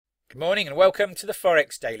Good morning and welcome to the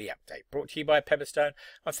Forex Daily Update, brought to you by Pepperstone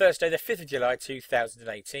on Thursday the 5th of July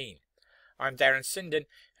 2018. I'm Darren Sinden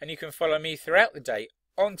and you can follow me throughout the day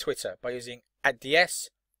on Twitter by using @ds_Pepperstone.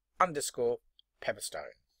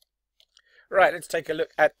 Right, let's take a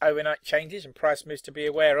look at overnight changes and price moves to be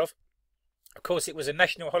aware of. Of course, it was a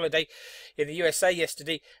national holiday in the USA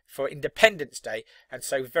yesterday for Independence Day, and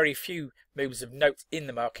so very few moves of note in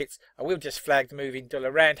the markets. I will just flag the move in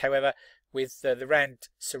dollar rand, however, with the rand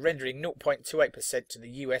surrendering 0.28% to the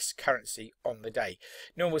US currency on the day.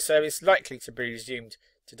 Normal service likely to be resumed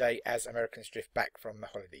today as Americans drift back from the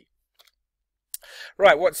holiday.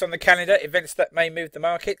 Right, what's on the calendar? Events that may move the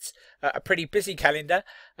markets. A pretty busy calendar.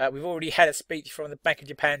 We've already had a speech from the Bank of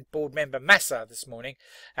Japan board member Massa this morning,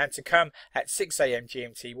 and to come at 6 a.m.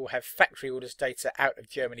 GMT we'll have factory orders data out of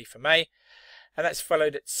Germany for May, and that's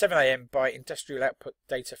followed at 7 a.m. by industrial output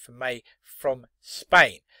data for May from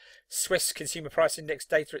Spain. Swiss Consumer Price Index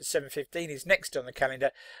data at 7:15 is next on the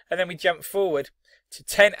calendar, and then we jump forward to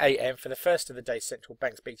 10 a.m. for the first of the day's central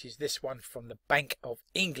bank speeches, this one from the Bank of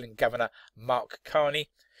England Governor Mark Carney.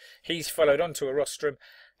 He's followed onto a rostrum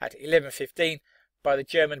at 11:15 by the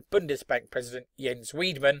German Bundesbank President Jens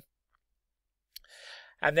Wiedmann,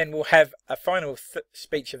 and then we'll have a final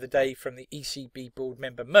speech of the day from the ECB board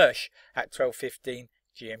member Mersch at 12:15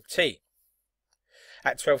 GMT.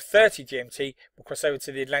 At 12:30 GMT, we'll cross over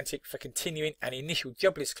to the Atlantic for continuing and initial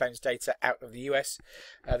jobless claims data out of the US.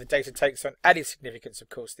 The data takes on added significance, of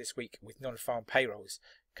course, this week with non-farm payrolls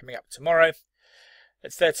coming up tomorrow.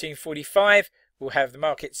 At 13:45, we'll have the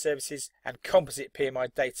market services and composite PMI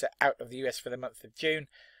data out of the US for the month of June,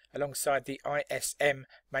 alongside the ISM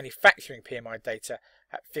manufacturing PMI data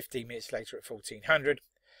at 15 minutes later at 1400.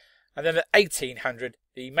 And then at 1800,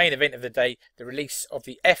 the main event of the day, the release of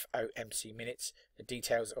the FOMC minutes, the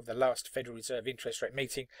details of the last Federal Reserve interest rate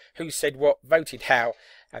meeting, who said what, voted how,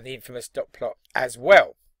 and the infamous dot plot as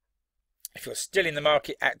well. If you're still in the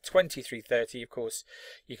market at 23:30, of course,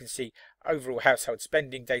 you can see overall household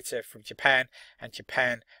spending data from Japan and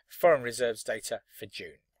Japan foreign reserves data for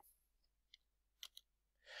June.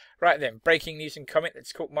 Right then, breaking news and comment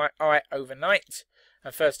that's caught my eye overnight.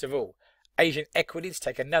 And first of all, Asian equities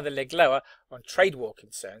take another leg lower on trade war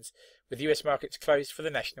concerns, with US markets closed for the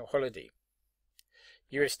national holiday.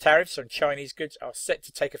 US tariffs on Chinese goods are set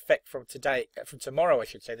to take effect from tomorrow,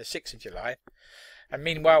 the 6th of July. And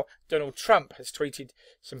meanwhile, Donald Trump has tweeted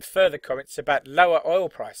some further comments about lower oil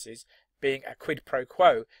prices being a quid pro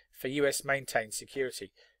quo for US maintained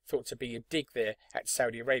security, thought to be a dig there at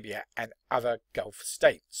Saudi Arabia and other Gulf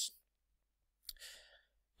states.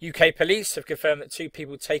 UK police have confirmed that 2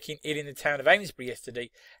 people taken ill in the town of Amesbury yesterday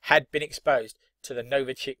had been exposed to the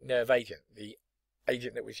Novichok nerve agent, the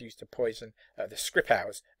agent that was used to poison the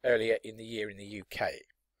Skripals earlier in the year in the UK.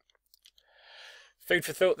 Food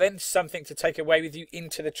for thought then, something to take away with you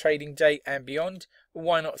into the trading day and beyond.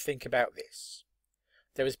 Why not think about this?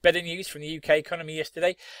 There was better news from the UK economy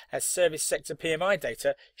yesterday, as service sector PMI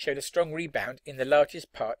data showed a strong rebound in the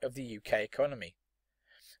largest part of the UK economy.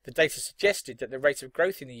 The data suggested that the rate of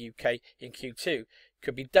growth in the UK in Q2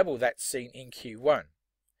 could be double that seen in Q1.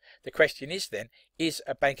 The question is then, is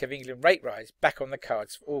a Bank of England rate rise back on the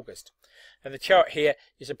cards for August? And the chart here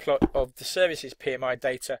is a plot of the services PMI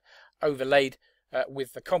data overlaid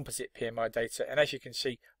with the composite PMI data, and as you can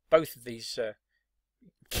see, both of these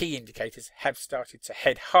key indicators have started to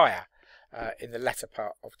head higher in the latter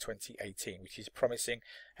part of 2018, which is promising,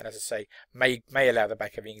 and as I say, may allow the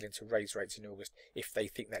Bank of England to raise rates in August if they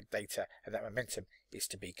think that data and that momentum is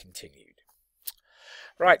to be continued.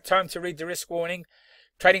 Right, time to read the risk warning.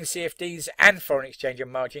 Trading CFDs and foreign exchange on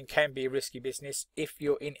margin can be a risky business. If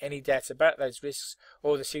you're in any doubt about those risks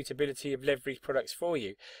or the suitability of leverage products for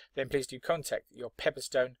you, then please do contact your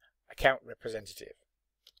Pepperstone account representative.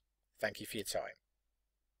 Thank you for your time.